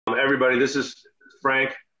everybody. This is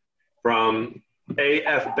Frank from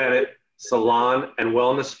AF Bennett Salon and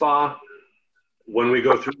Wellness Spa. When we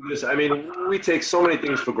go through this, I mean, we take so many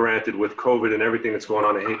things for granted with COVID and everything that's going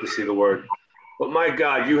on. I hate to see the word. But my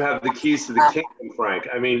God, you have the keys to the kingdom, Frank.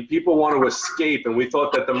 I mean, people want to escape, and we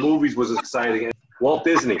thought that the movies was exciting. And Walt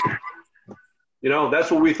Disney, you know, that's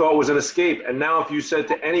what we thought was an escape. And now if you said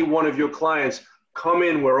to any one of your clients, come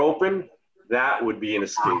in, we're open, that would be an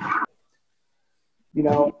escape. You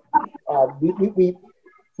know,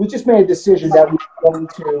 we just made a decision that we're going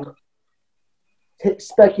to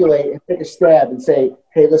speculate and take a stab and say,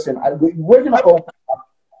 hey, listen, we're going to open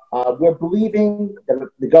up. We're believing that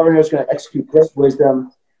the governor is going to execute great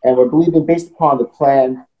wisdom, and we're believing, based upon the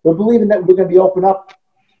plan, we're believing that we're going to be open up,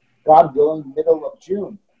 God willing, middle of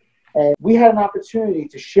June. And we had an opportunity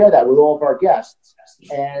to share that with all of our guests.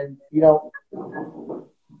 And, you know,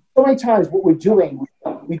 so many times what we're doing,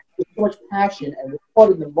 we do with so much passion and we're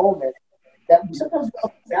caught in the moment that we sometimes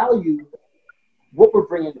don't value what we're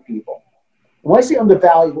bringing to people. When I say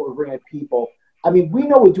undervalue what we're bringing to people, I mean, we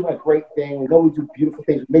know we're doing a great thing. We know we do beautiful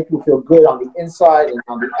things. We make people feel good on the inside and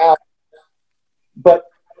on the out. But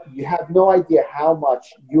you have no idea how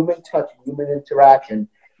much human touch, human interaction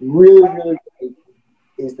really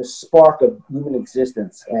is the spark of human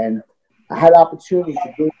existence. And I had an opportunity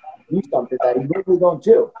to do something that we normally don't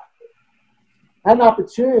do. I had an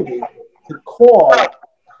opportunity to call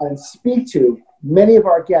and speak to many of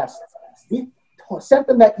our guests. We sent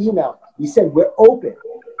them that email. We said, we're open.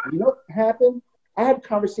 And you know what happened? I had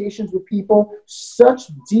conversations with people, such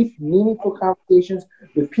deep, meaningful conversations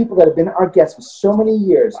with people that have been our guests for so many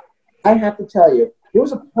years. I have to tell you, there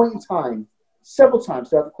was a point in time, several times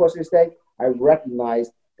throughout the course of this day, I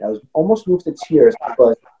recognized that I was almost moved to tears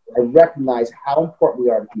because I recognized how important we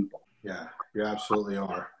are to people. Yeah, you absolutely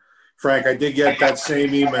are. Frank, I did get that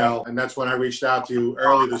same email, and that's when I reached out to you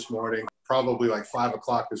early this morning, probably like 5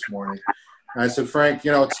 o'clock this morning. And I said, Frank,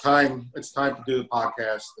 you know, it's time to do the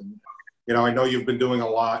podcast. And, you know, I know you've been doing a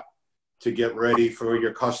lot to get ready for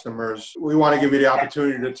your customers. We want to give you the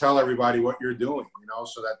opportunity to tell everybody what you're doing, you know,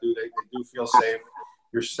 so that they do feel safe,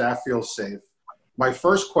 your staff feels safe. My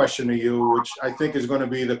first question to you, which I think is going to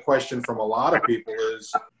be the question from a lot of people,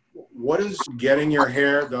 is what is getting your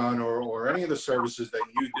hair done or any of the services that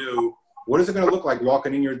you do, what is it going to look like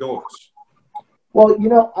walking in your doors? Well,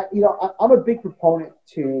 I'm a big proponent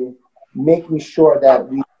to making sure that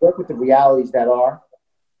we work with the realities that are,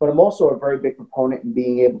 but I'm also a very big proponent in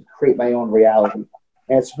being able to create my own reality.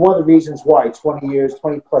 And it's one of the reasons why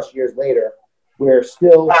 20 plus years later, we're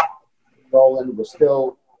still rolling, we're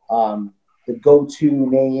still the go-to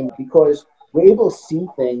name, because we're able to see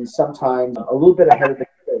things sometimes a little bit ahead of the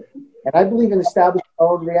curve. And I believe in establishing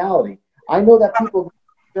our own reality. I know that people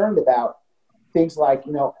are concerned about things like,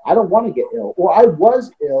 you know, I don't want to get ill, or I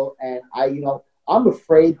was ill, and I'm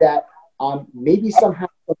afraid that maybe somehow,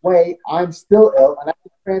 some way, I'm still ill, and I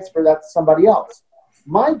can transfer that to somebody else.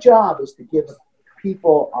 My job is to give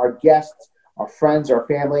people, our guests, our friends, our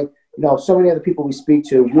family, you know, so many other people we speak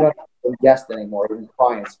to, we don't call them guests anymore, even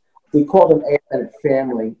clients. We call them a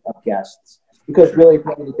family of guests. Because really, at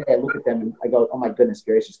the end of the day, I look at them and I go, oh my goodness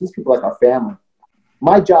gracious, these people are like our family.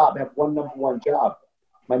 My job, I have number one job.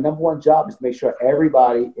 My number one job is to make sure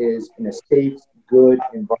everybody is in a safe, good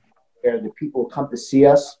environment where the people who come to see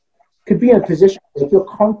us could be in a position where they feel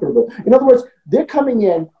comfortable. In other words, they're coming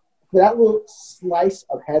in for that little slice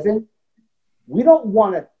of heaven. We don't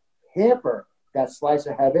want to hamper that slice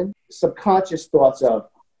of heaven. Subconscious thoughts of,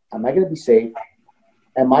 am I going to be safe?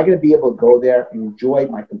 Am I going to be able to go there and enjoy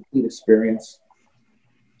my complete experience?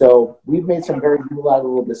 So we've made some very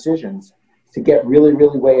unilateral decisions to get really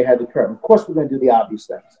way ahead of the curve. Of course, we're going to do the obvious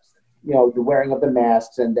things. You know, the wearing of the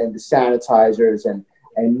masks and then the sanitizers and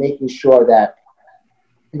making sure that,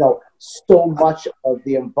 you know, so much of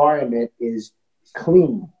the environment is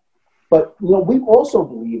clean. But, you know, we also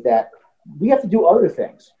believe that we have to do other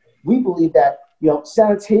things. We believe that, you know,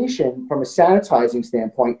 sanitation from a sanitizing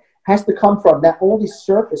standpoint has to come from not only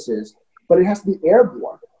surfaces, but it has to be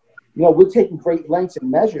airborne. You know, we're taking great lengths and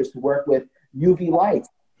measures to work with UV lights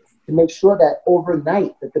to make sure that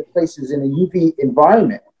overnight that the place is in a UV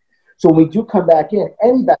environment. So when we do come back in,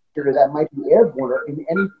 any bacteria that might be airborne or in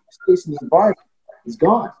any space in the environment is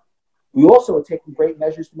gone. We also are taking great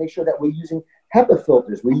measures to make sure that we're using HEPA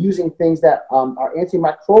filters. We're using things that are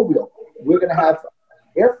antimicrobial. We're going to have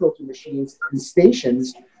air filter machines in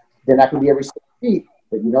stations. They're not going to be every 6 feet.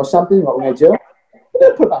 But you know something, what we're going to do? We're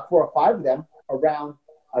going to put about 4 or 5 of them around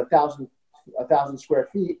 1,000 square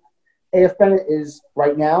feet. AF Bennett is,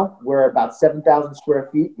 right now, we're about 7,000 square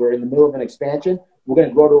feet. We're in the middle of an expansion. We're going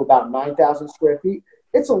to grow to about 9,000 square feet.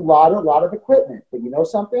 It's a lot of equipment. But you know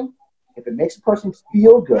something? If it makes a person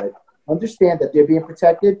feel good, understand that they're being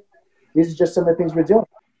protected, these are just some of the things we're doing.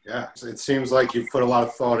 Yeah, it seems like you've put a lot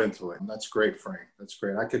of thought into it. That's great, Frank. That's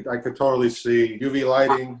great. I could totally see UV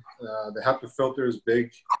lighting. The HEPA filter is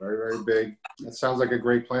big, very, very big. That sounds like a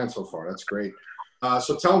great plan so far. That's great.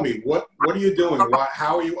 So tell me, what are you doing?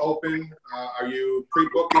 How are you open? Are you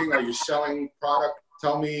pre-booking? Are you selling product?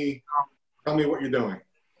 Tell me what you're doing.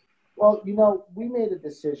 Well, we made a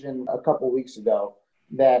decision a couple of weeks ago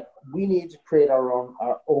that we need to create our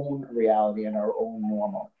own reality and our own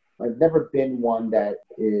normal. I've never been one that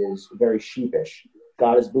is very sheepish.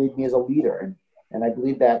 God has made me as a leader, and I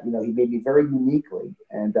believe that, He made me very uniquely.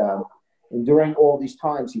 And during all these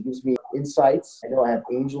times, He gives me insights. I know I have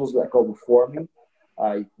angels that go before me.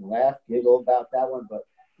 You can laugh, giggle about that one, but,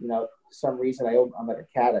 for some reason, I'm like a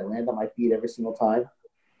cat. I land on my feet every single time.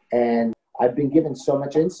 And I've been given so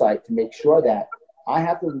much insight to make sure that I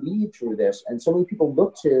have to lead through this. And so many people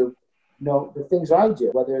look to, the things I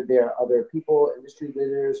do, whether they're other people, industry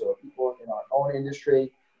leaders, or people in our own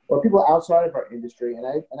industry, or people outside of our industry. And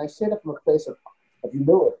I say that from a place of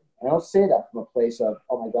humility. I don't say that from a place of,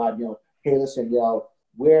 oh my God, hey, listen,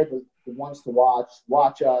 we're the ones to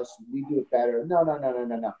watch us, we do it better. No.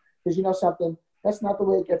 Because something, that's not the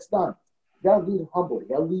way it gets done. You got to lead humbly.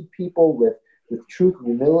 You got to lead people with truth and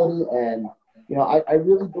humility. And, I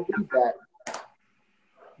really believe that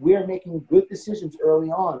we are making good decisions early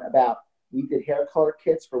on about, we did hair color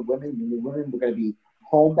kits for women. Women were going to be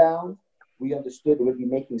homebound. We understood we would be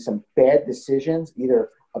making some bad decisions,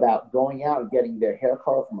 either about going out and getting their hair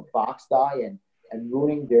color from a box dye and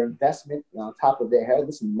ruining their investment on top of their hair.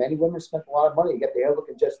 Listen, many women spent a lot of money to get their hair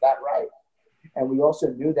looking just that right. And we also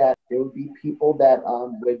knew that there would be people that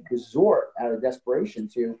would resort out of desperation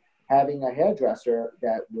to having a hairdresser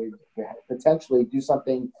that would potentially do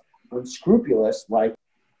something unscrupulous, like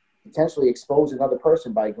potentially expose another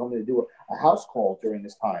person by going to do a house call during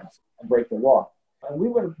this time and break the law. And we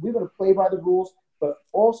were to play by the rules, but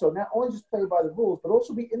also not only just play by the rules, but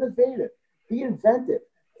also be innovative, be inventive,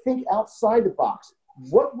 think outside the box.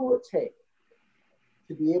 What will it take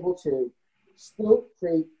to be able to still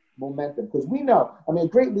create momentum? Because we know, a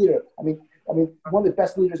great leader, one of the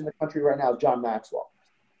best leaders in the country right now is John Maxwell.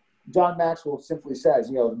 John Maxwell simply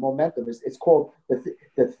says, momentum it's called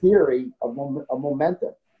the theory of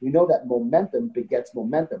momentum. We know that momentum begets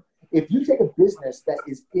momentum. If you take a business that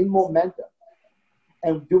is in momentum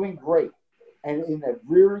and doing great and in a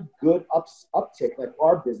really good uptick, like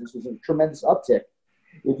our business was a tremendous uptick,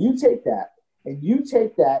 if you take that and you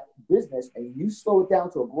take that business and you slow it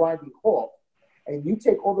down to a grinding halt and you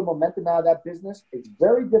take all the momentum out of that business, it's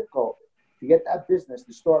very difficult to get that business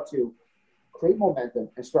to start to create momentum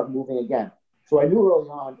and start moving again. So I knew early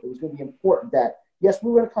on it was going to be important that, yes,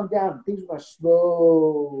 we were going to come down and things were going to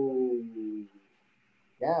slow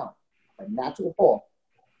down. A natural fall.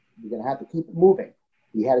 You're going to have to keep it moving.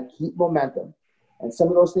 We had to keep momentum. And some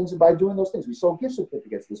of those things are by doing those things. We sold gift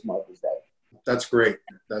certificates this Mother's Day. That's great.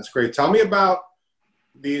 That's great. Tell me about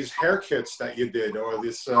these hair kits that you did, or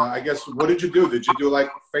this, I guess, what did you do? Did you do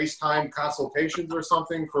like FaceTime consultations or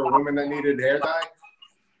something for women that needed hair dye?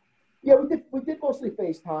 Yeah, we did mostly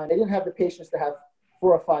FaceTime. I didn't have the patience to have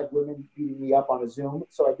 4 or 5 women beating me up on a Zoom,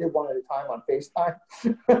 so I did one at a time on FaceTime.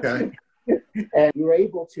 Okay. And we were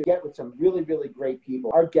able to get with some really, really great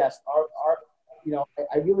people. Our guests, I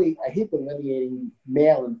hate delineating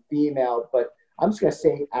male and female, but I'm just going to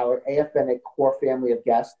say our AF Bennett core family of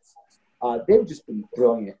guests, they've just been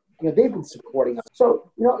brilliant. They've been supporting us.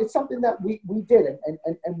 So, it's something that we did,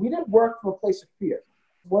 and we didn't work from a place of fear.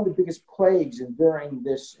 One of the biggest plagues during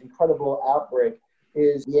this incredible outbreak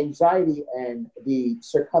is the anxiety and the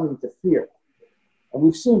succumbing to fear. And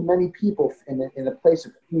we've seen many people in a place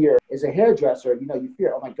of fear. As a hairdresser, you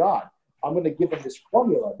fear, oh my God, I'm going to give them this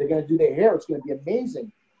formula. They're going to do their hair. It's going to be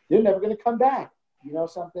amazing. They're never going to come back.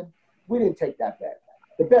 Something? We didn't take that bet.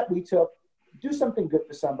 The bet we took, do something good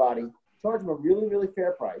for somebody, charge them a really, really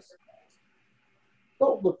fair price.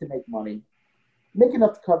 Don't look to make money. Make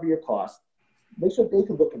enough to cover your costs. Make sure they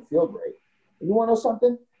can look and feel great. And you want to know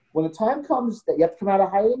something? When the time comes that you have to come out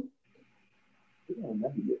of hiding, they're going to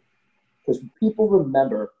remember you. Because people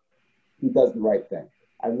remember who does the right thing.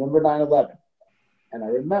 I remember 9/11. And I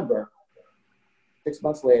remember 6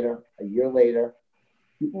 months later, a year later,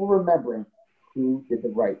 people remembering who did the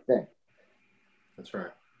right thing. That's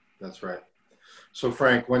right. That's right. So,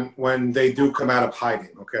 Frank, when they do come out of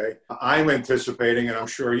hiding, okay, I'm anticipating, and I'm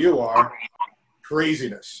sure you are,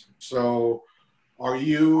 craziness. So are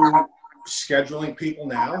you scheduling people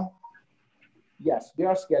now? Yes, we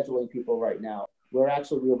are scheduling people right now.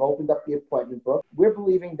 We've opened up the appointment book. We're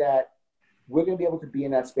believing that we're going to be able to be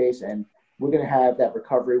in that space and We're going to have that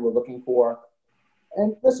recovery we're looking for.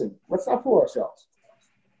 And listen, let's not fool ourselves.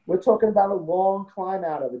 We're talking about a long climb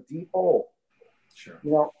out of a deep hole. Sure.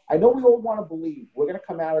 You know, I know we all want to believe we're going to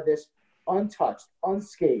come out of this untouched,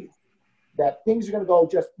 unscathed, that things are going to go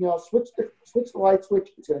just, you know, switch the light switch.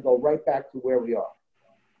 It's going to go right back to where we are.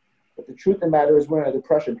 But the truth of the matter is we're in a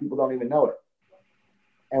depression. People don't even know it.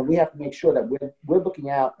 And we have to make sure that we're looking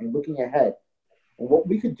out and looking ahead. And what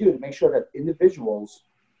we could do to make sure that individuals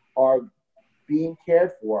are being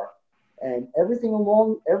cared for and everything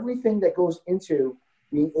that goes into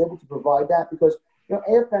being able to provide that. Because, you know,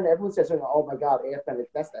 AF Bennett, everyone says, oh my God, AF Bennett,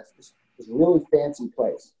 that's this really fancy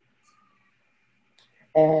place.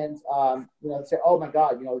 And, you know, say, oh my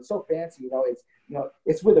God, you know, it's so fancy,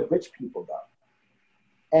 it's where the rich people go.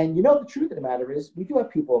 And you know, the truth of the matter is we do have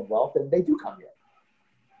people of wealth and they do come here.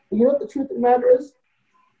 But you know what the truth of the matter is?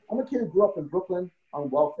 I'm a kid who grew up in Brooklyn on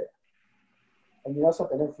welfare. And you know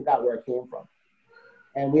something, I never forgot where I came from.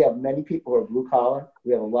 And we have many people who are blue collar.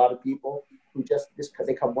 We have a lot of people who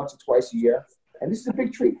they come once or twice a year. And this is a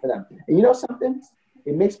big treat for them. And you know something?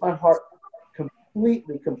 It makes my heart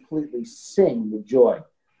completely sing with joy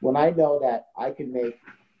when I know that I can make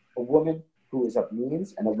a woman who is of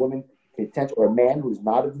means and a woman potential, or a man who's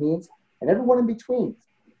not of means, and everyone in between.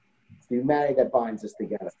 It's the humanity that binds us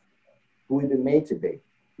together. Who we've been made to be.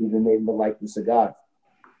 We've been made in the likeness of God.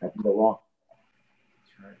 That can go wrong.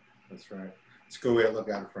 That's right. It's a good way to look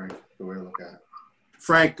at it, Frank. Good way to look at it.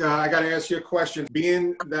 Frank, I got to ask you a question.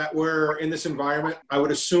 Being that we're in this environment, I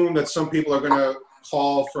would assume that some people are going to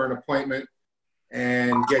call for an appointment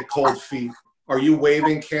and get cold feet. Are you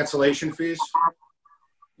waiving cancellation fees?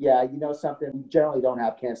 Yeah, you know something, we generally don't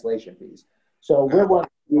have cancellation fees. So we're one of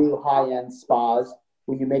the few high-end spas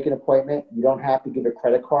when you make an appointment, you don't have to give a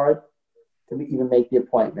credit card to even make the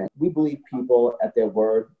appointment. We believe people at their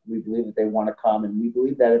word. We believe that they want to come, and we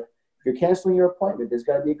believe that if you're canceling your appointment, there's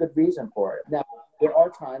got to be a good reason for it. Now, there are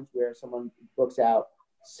times where someone books out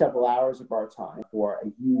several hours of our time for a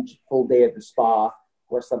huge full day at the spa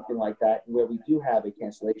or something like that, where we do have a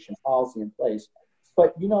cancellation policy in place.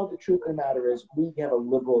 But, you know, the truth of the matter is we have a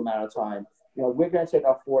liberal amount of time. You know, we're going to take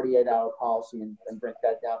our 48-hour policy and break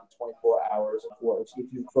that down to 24 hours. Or if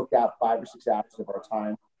you've booked out 5 or 6 hours of our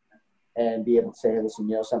time and be able to say, hey, listen,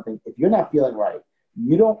 you know something, if you're not feeling right,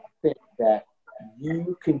 you don't think that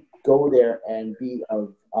you can go there and be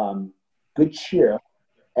of good cheer,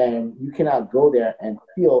 and you cannot go there and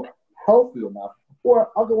feel healthy enough, or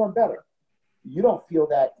I'll go on better. You don't feel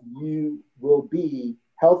that you will be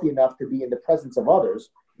healthy enough to be in the presence of others,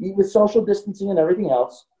 with social distancing and everything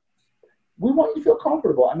else. We want you to feel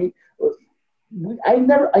comfortable. I mean, I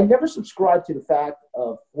never subscribe to the fact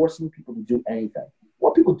of forcing people to do anything.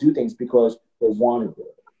 Well, people do things because they want to do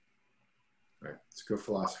it. Right. It's good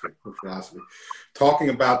philosophy. Good philosophy. Talking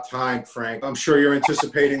about time, Frank, I'm sure you're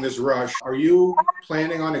anticipating this rush. Are you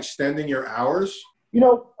planning on extending your hours? You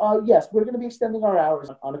know, yes, we're going to be extending our hours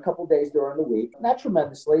on a couple of days during the week. Not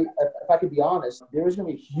tremendously. If I could be honest, there is going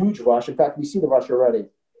to be a huge rush. In fact, we see the rush already.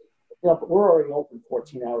 You know, but we're already open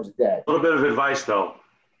 14 hours a day. A little bit of advice, though.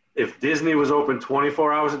 If Disney was open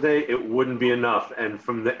 24 hours a day, it wouldn't be enough. And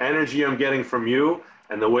from the energy I'm getting from you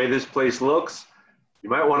and the way this place looks, you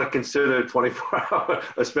might want to consider 24 hours,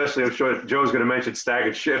 especially I'm sure Joe's going to mention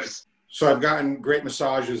staggered shifts. So I've gotten great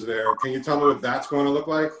massages there. Can you tell me what that's going to look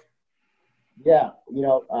like? Yeah, you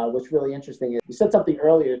know, what's really interesting is you said something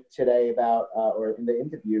earlier today about, or in the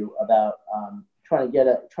interview about trying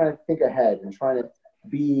to think ahead and trying to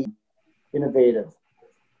be innovative,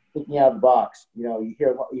 thinking out of the box. You know, you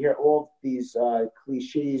hear all these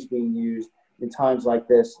cliches being used in times like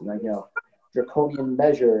this, and like, you know, draconian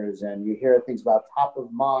measures, and you hear things about top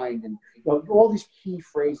of mind, and you know, all these key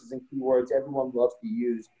phrases and keywords everyone loves to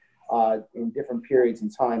use in different periods in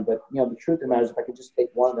time. But you know, the truth of the matter is, if I could just take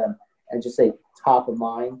one of them and just say top of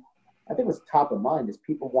mind, I think what's top of mind is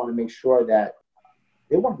people want to make sure that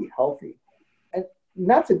they want to be healthy, and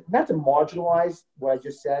not to marginalize what I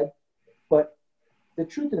just said, but the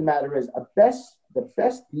truth of the matter is, the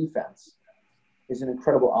best defense is an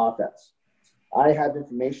incredible offense. I have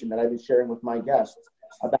information that I've been sharing with my guests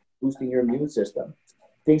about boosting your immune system,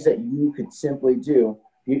 things that you could simply do.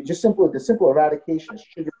 The simple eradication of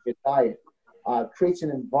sugar in your diet creates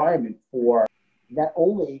an environment for not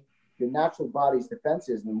only your natural body's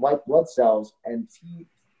defenses and white blood cells and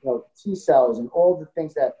T cells and all the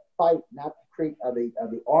things that fight, not to create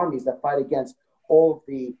the armies that fight against all of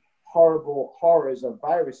the horrible horrors of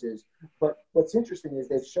viruses. But what's interesting is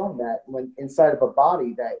they've shown that when inside of a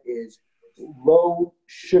body that is low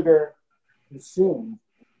sugar consumed,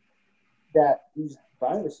 that these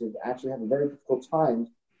viruses actually have a very difficult time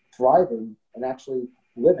thriving and actually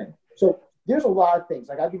living. So there's a lot of things.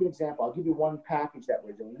 Like, I'll give you an example. I'll give you one package that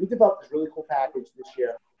we're doing. We developed this really cool package this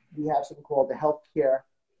year. We have something called the Healthcare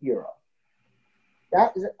Hero.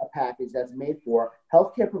 That is a package that's made for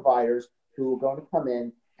healthcare providers who are going to come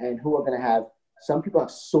in and who are going to have, some people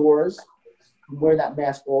have sores, wearing that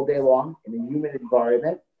mask all day long in a humid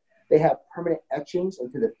environment. They have permanent etchings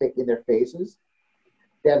in their faces.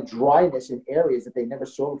 They have dryness in areas that they never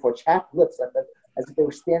saw before, chapped lips, like that, as if they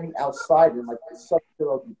were standing outside in like the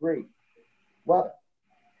sub-zero degree weather.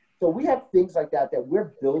 So we have things like that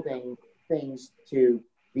we're building things to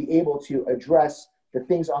be able to address the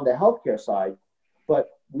things on the healthcare side.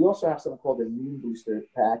 But we also have something called the Immune Booster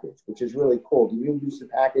Package, which is really cool. The Immune Booster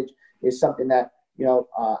Package is something that,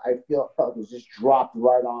 I felt was just dropped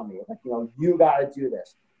right on me. Like, you got to do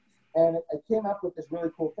this. And I came up with this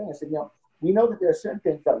really cool thing. I said, we know that there are certain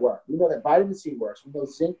things that work. We know that vitamin C works. We know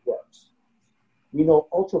zinc works. We know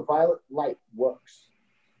ultraviolet light works,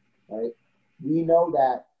 right? We know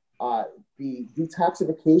that the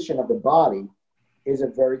detoxification of the body is a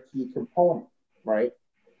very key component, right?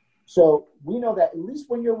 So we know that at least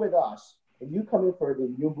when you're with us and you come in for the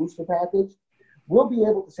Immune Booster Package, we'll be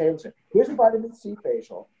able to say, listen, here's a vitamin C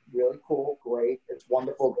facial. Really cool, great. It's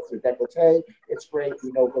wonderful. It goes through décolleté. It's great.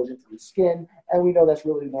 We know it goes into the skin, and we know that's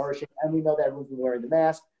really nourishing, and we know that everyone's been wearing the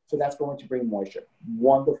mask, so that's going to bring moisture.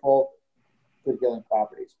 Wonderful, good healing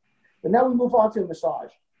properties. But now we move on to a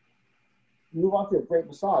massage. We move on to a great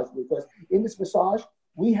massage, because in this massage,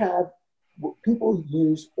 we have people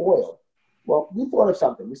use oil. Well, we thought of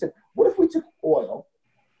something. We said, what if we took oil,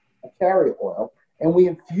 a carrier oil, and we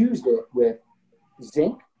infused it with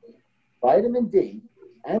zinc, vitamin D,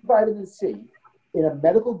 and vitamin C in a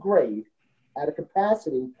medical grade at a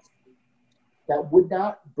capacity that would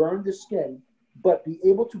not burn the skin, but be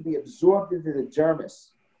able to be absorbed into the dermis.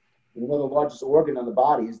 The largest organ on the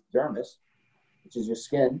body is the dermis, which is your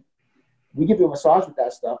skin. We give you a massage with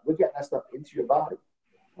that stuff. We're getting that stuff into your body,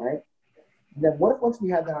 right? And then what if once we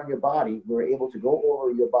had that on your body, we were able to go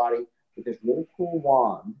over your body with this really cool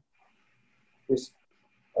wand, this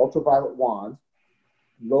ultraviolet wand,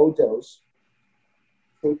 low dose,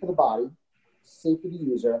 safe for the body, safe for the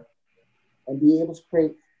user, and be able to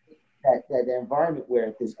create that environment where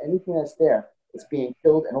if there's anything that's there, it's being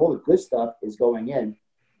killed and all the good stuff is going in.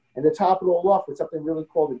 And to top it all off with something really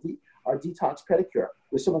called our detox pedicure,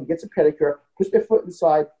 where someone gets a pedicure, puts their foot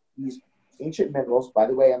inside these ancient minerals. By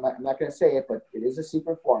the way, I'm not going to say it, but it is a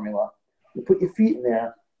secret formula. You put your feet in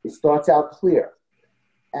there, it starts out clear.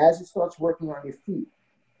 As it starts working on your feet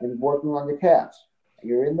and working on your calves,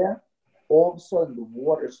 you're in there, all of a sudden the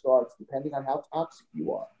water starts, depending on how toxic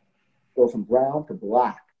you are, goes from brown to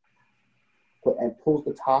black and pulls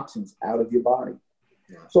the toxins out of your body.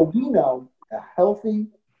 Yeah. So we know a healthy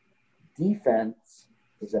defense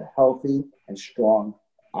is a healthy and strong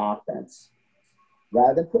offense.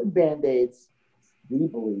 Rather than putting Band-Aids, we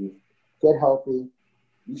believe, get healthy,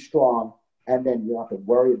 be strong, and then you don't have to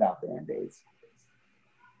worry about Band-Aids.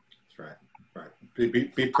 That's right.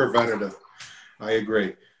 Be preventative. I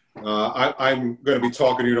agree. I'm going to be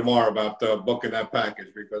talking to you tomorrow about booking that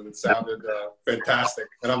package, because it sounded fantastic,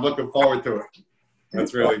 and I'm looking forward to it.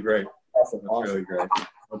 That's really great. That's really great.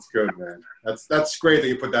 That's good, man. That's great that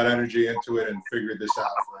you put that energy into it and figured this out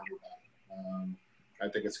for everybody. I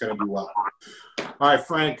think it's going to do well. All right,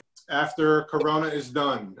 Frank, after Corona is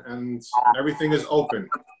done and everything is open,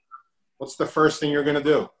 what's the first thing you're going to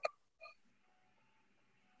do?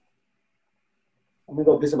 I'm going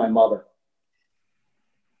to go visit my mother.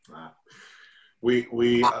 We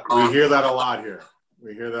hear that a lot here.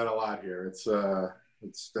 We hear that a lot here. It's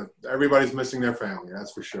everybody's missing their family.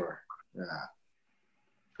 That's for sure. Yeah.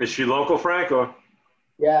 Is she local, Frank, or?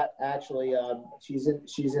 Yeah, actually, she's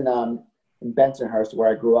in Bensonhurst, where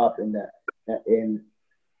I grew up in the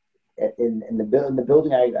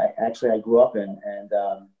building I grew up in, and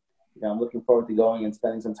I'm looking forward to going and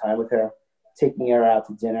spending some time with her, taking her out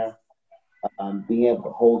to dinner. Being able to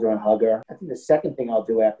hold her and hug her. I think the second thing I'll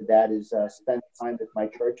do after that is spend time with my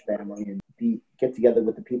church family and get together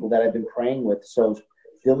with the people that I've been praying with so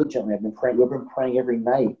diligently. We've been praying every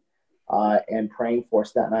night and praying for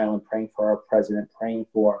Staten Island, praying for our president, praying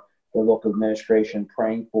for the local administration,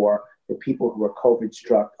 praying for the people who are COVID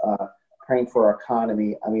struck, praying for our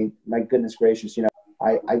economy. I mean, my goodness gracious,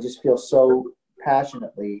 I just feel so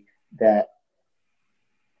passionately that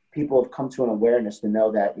people have come to an awareness to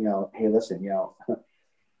know that, hey, listen,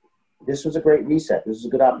 this was a great reset. This is a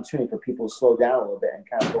good opportunity for people to slow down a little bit and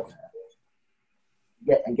kind of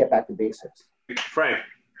get back to basics. Frank.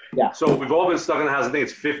 Yeah. So we've all been stuck in the house. I think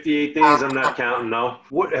it's 58 days. I'm not counting. No.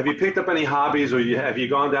 What have you picked up any hobbies, or have you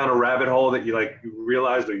gone down a rabbit hole that you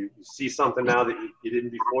realized, or you see something now that you didn't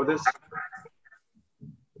before this?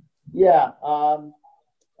 Yeah,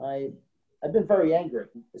 I've been very angry.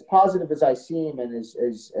 As positive as I seem and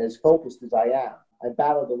as focused as I am, I've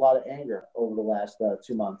battled a lot of anger over the last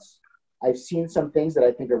 2 months. I've seen some things that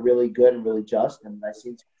I think are really good and really just, and I've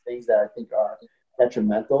seen some things that I think are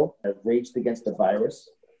detrimental. I've raged against the virus.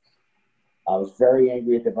 I was very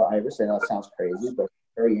angry at the virus. I know it sounds crazy, but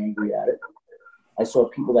very angry at it. I saw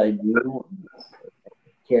people that I knew and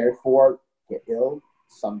cared for get ill,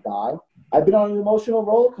 some die. I've been on an emotional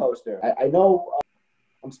roller coaster. I know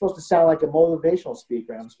I'm supposed to sound like a motivational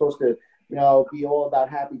speaker, and I'm supposed to, be all about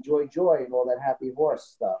happy, joy, joy, and all that happy horse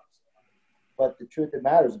stuff. But the truth of the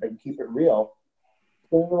matter is, if I can keep it real, it's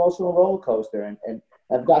been an emotional roller coaster, and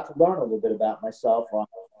I've got to learn a little bit about myself on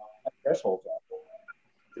my thresholds.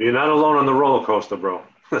 You're not alone on the roller coaster, bro.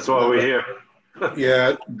 That's why we're here.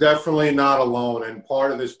 Yeah, definitely not alone. And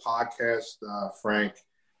part of this podcast, Frank,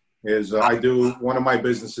 is I do, one of my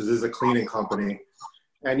businesses is a cleaning company.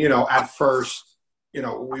 And, at first,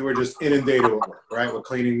 we were just inundated with work, right? We're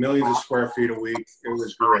cleaning millions of square feet a week. It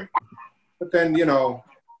was great. But then,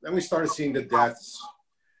 then we started seeing the deaths.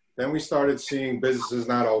 Then we started seeing businesses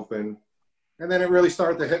not open. And then it really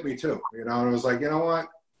started to hit me too, and I was like, you know what?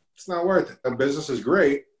 It's not worth it. The business is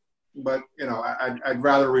great, but, I'd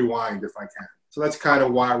rather rewind if I can. So that's kind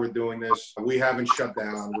of why we're doing this. We haven't shut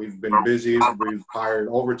down. We've been busy. We've hired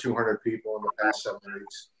over 200 people in the past 7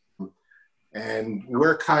 weeks. And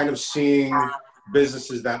we're kind of seeing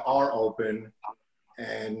businesses that are open.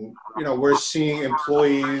 And, we're seeing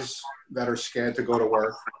employees that are scared to go to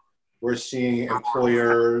work. We're seeing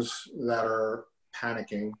employers that are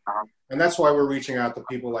panicking. And that's why we're reaching out to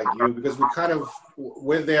people like you, because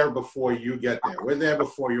we're there before you get there. We're there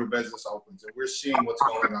before your business opens, and we're seeing what's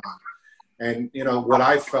going on. And, what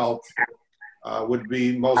I felt would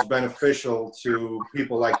be most beneficial to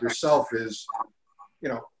people like yourself is,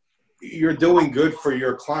 you're doing good for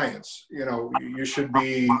your clients. You should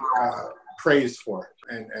be praised for it.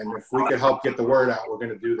 And if we could help get the word out, we're going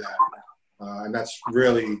to do that. And that's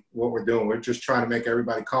really what we're doing. We're just trying to make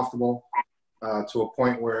everybody comfortable to a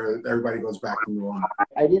point where everybody goes back to normal.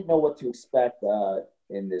 I didn't know what to expect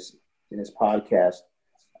in this podcast.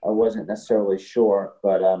 I wasn't necessarily sure,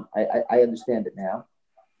 but I understand it now,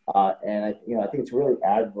 and I think it's really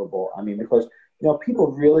admirable. I mean, because people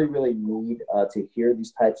really, really need to hear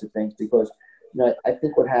these types of things, because I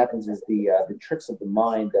think what happens is the tricks of the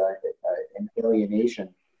mind and alienation.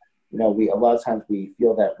 We a lot of times we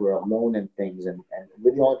feel that we're alone in things, and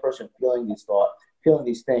we're the only person feeling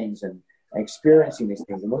these things and experiencing these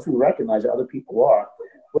things. And once we recognize that other people are,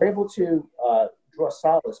 we're able to draw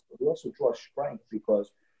solace, but we also draw strength,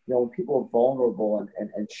 because when people are vulnerable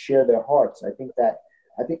and share their hearts, I think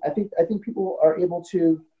people are able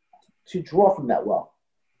to draw from that well.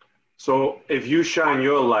 So if you shine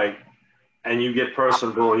your light and you get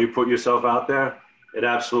personable and you put yourself out there, it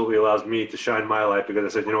absolutely allows me to shine my light, because I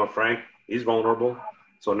said, you know what, Frank, he's vulnerable.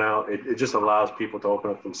 So now it just allows people to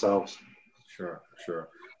open up themselves. Sure.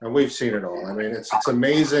 And we've seen it all. I mean, it's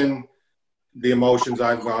amazing the emotions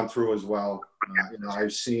I've gone through as well.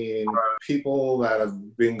 I've seen people that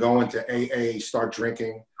have been going to AA start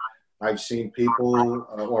drinking. I've seen people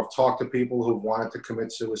or I've talked to people who wanted to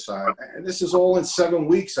commit suicide. And this is all in 7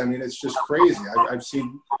 weeks. I mean, it's just crazy. I've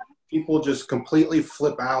seen people just completely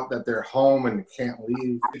flip out that they're home and can't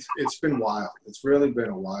leave. It's been wild. It's really been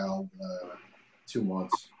a wild 2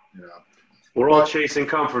 months. We're all chasing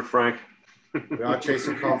comfort, Frank. We are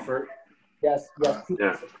chasing comfort. Yes.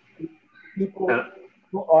 People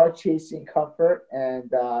are chasing comfort,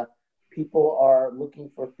 and people are looking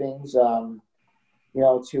for things, to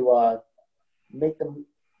make them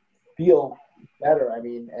feel better. I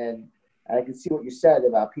mean, and I can see what you said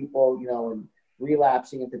about people, and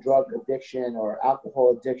relapsing into drug addiction or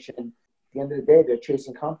alcohol addiction. At the end of the day, they're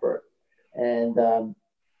chasing comfort, and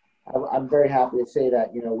I'm very happy to say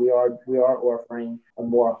that we are offering a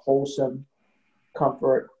more wholesome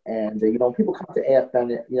comfort. And people come to AF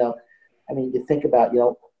Bennett. I mean, you think about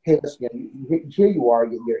hey, listen, here you are,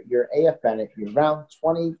 you're AF Bennett, you're around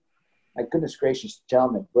 20. My goodness gracious,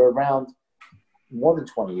 gentlemen, we're around more than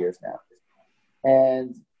 20 years now.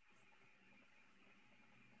 And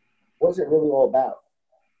what's it really all about?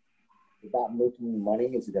 About making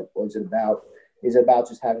money? Is it about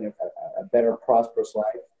just having a better, prosperous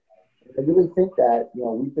life? I really think that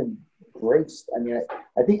we've been graced. I mean,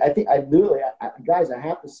 I think guys, I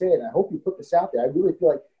have to say it, and I hope you put this out there. I really feel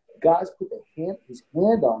like God's put his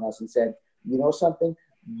hand on us and said, something,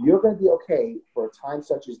 you're going to be okay for a time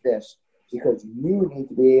such as this, because you need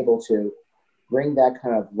to be able to bring that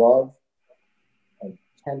kind of love and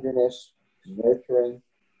tenderness, nurturing,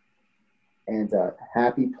 and a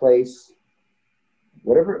happy place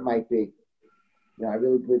whatever it might be. You know, I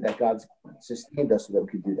really believe that God's sustained us so that we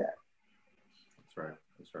could do that. That's right.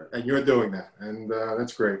 That's right. And you're doing that. And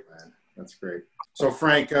that's great, man. That's great. So,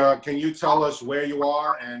 Frank, can you tell us where you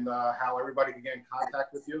are and how everybody can get in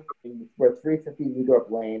contact with you? We're at 350 New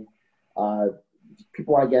York Lane.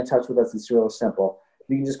 People want to get in touch with us. It's real simple.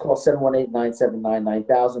 You can just call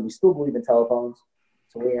 718-979-9000. We still believe in telephones,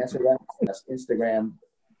 so we answer them. That's Instagram,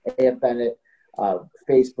 AF Bennett,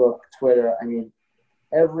 Facebook, Twitter. I mean,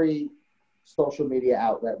 every social media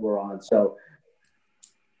outlet we're on. So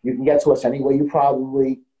you can get to us any way.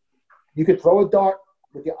 You could throw a dart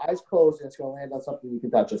with your eyes closed and it's going to land on something you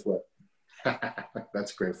can touch us with.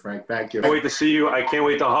 That's great, Frank. Thank you. I can't wait to see you. I can't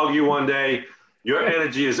wait to hug you one day. Your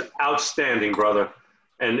energy is outstanding, brother.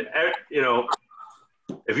 And, you know,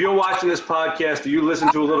 if you're watching this podcast or you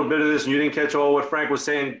listen to a little bit of this and you didn't catch all what Frank was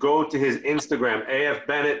saying, go to his Instagram, AF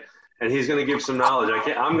Bennett, and he's going to give some knowledge.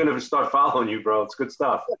 I'm going to start following you, bro. It's good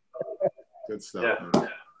stuff. Good stuff. Yeah.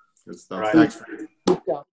 Good stuff. Right. Thanks, Frank.